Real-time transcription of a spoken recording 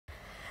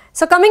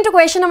So coming to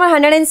question number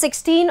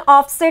 116,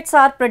 offsets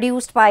are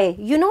produced by,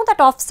 you know that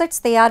offsets,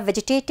 they are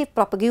vegetative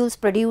propagules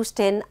produced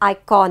in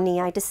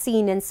Ikonia. It is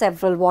seen in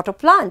several water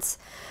plants,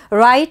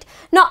 right?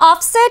 Now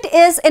offset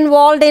is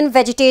involved in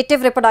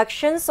vegetative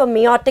reproduction, so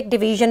meiotic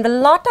division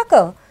will not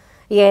occur.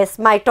 Yes,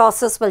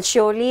 mitosis will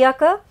surely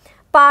occur.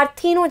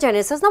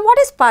 Parthenogenesis. Now what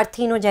is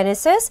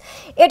parthenogenesis?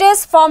 It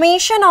is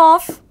formation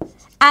of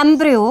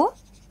embryo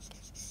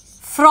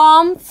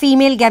from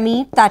female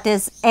gamete, that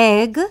is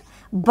egg,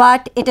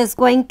 but it is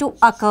going to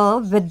occur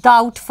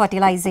without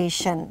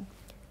fertilization,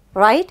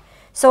 right?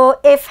 So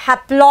if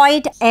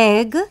haploid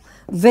egg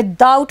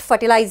without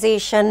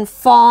fertilization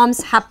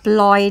forms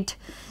haploid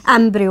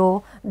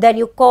embryo, then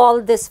you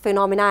call this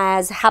phenomena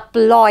as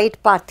haploid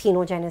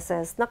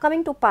parthenogenesis. Now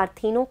coming to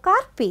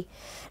parthenocarpy.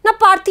 Now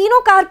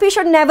parthenocarpy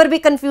should never be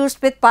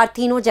confused with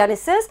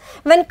parthenogenesis.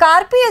 When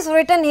carpy is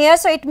written here,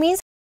 so it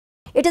means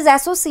it is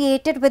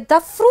associated with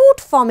the fruit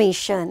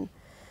formation.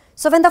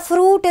 So when the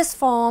fruit is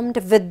formed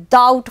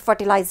without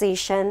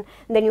fertilization,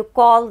 then you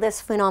call this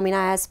phenomena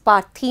as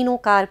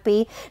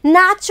parthenocarpy.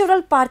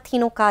 Natural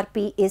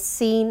parthenocarpy is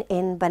seen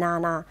in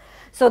banana.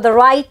 So the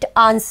right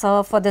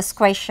answer for this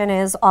question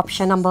is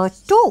option number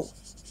 2.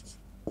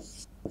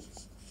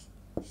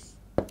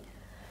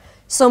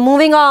 So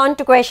moving on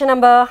to question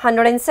number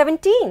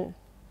 117.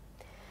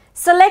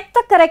 Select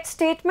the correct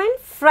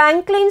statement.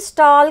 Franklin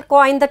Stahl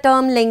coined the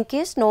term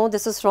linkage. No,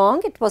 this is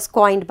wrong. It was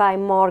coined by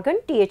Morgan,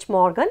 T.H.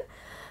 Morgan.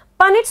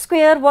 Punnett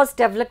square was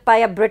developed by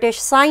a British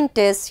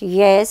scientist.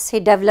 Yes,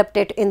 he developed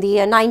it in the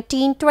year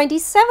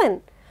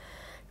 1927.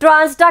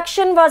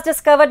 Transduction was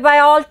discovered by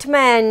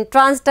Altman.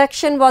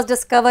 Transduction was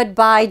discovered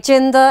by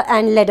Jinder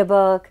and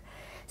Lederberg.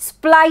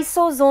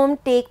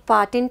 Spliceosome take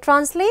part in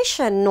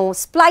translation. No,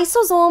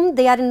 spliceosome,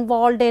 they are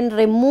involved in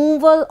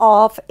removal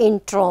of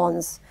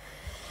introns.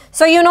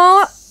 So, you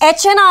know,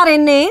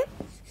 hnRNA,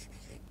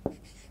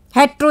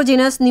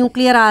 heterogeneous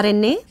nuclear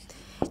RNA,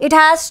 it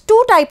has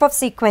two types of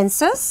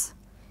sequences.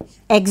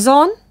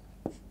 Exon,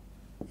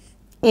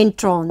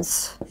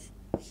 introns,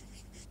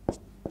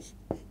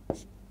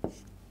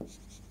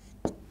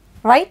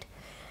 right?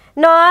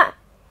 Now,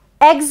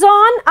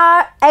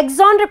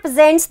 exon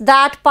represents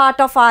that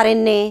part of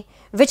RNA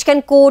which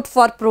can code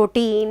for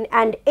protein,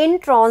 and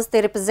introns,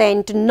 they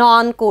represent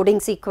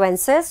non-coding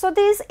sequences. So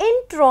these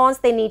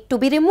introns, they need to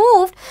be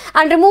removed,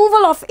 and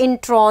removal of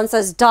introns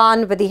is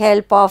done with the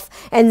help of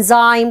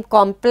enzyme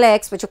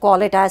complex, which you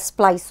call it as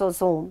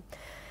spliceosome,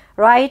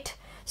 right?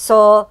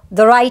 So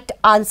the right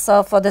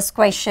answer for this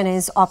question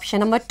is option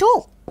number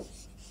 2.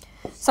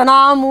 So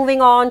now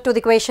moving on to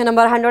the question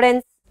number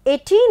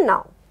 118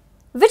 now.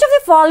 Which of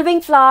the following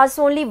flowers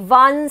only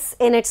once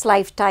in its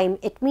lifetime?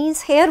 It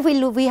means here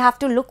we have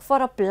to look for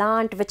a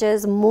plant which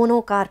is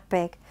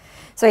monocarpic.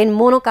 So in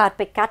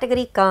monocarpic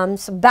category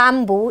comes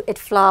bamboo. It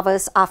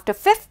flowers after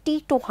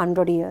 50 to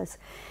 100 years.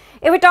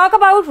 If we talk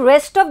about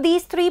rest of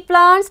these 3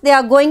 plants, they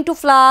are going to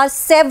flower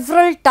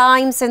several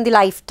times in the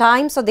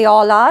lifetime. So they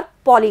all are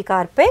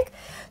polycarpic.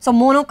 So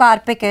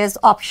monocarpic is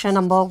option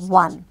number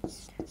 1.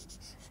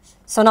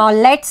 So now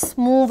let's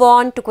move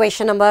on to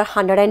question number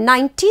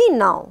 119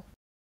 now.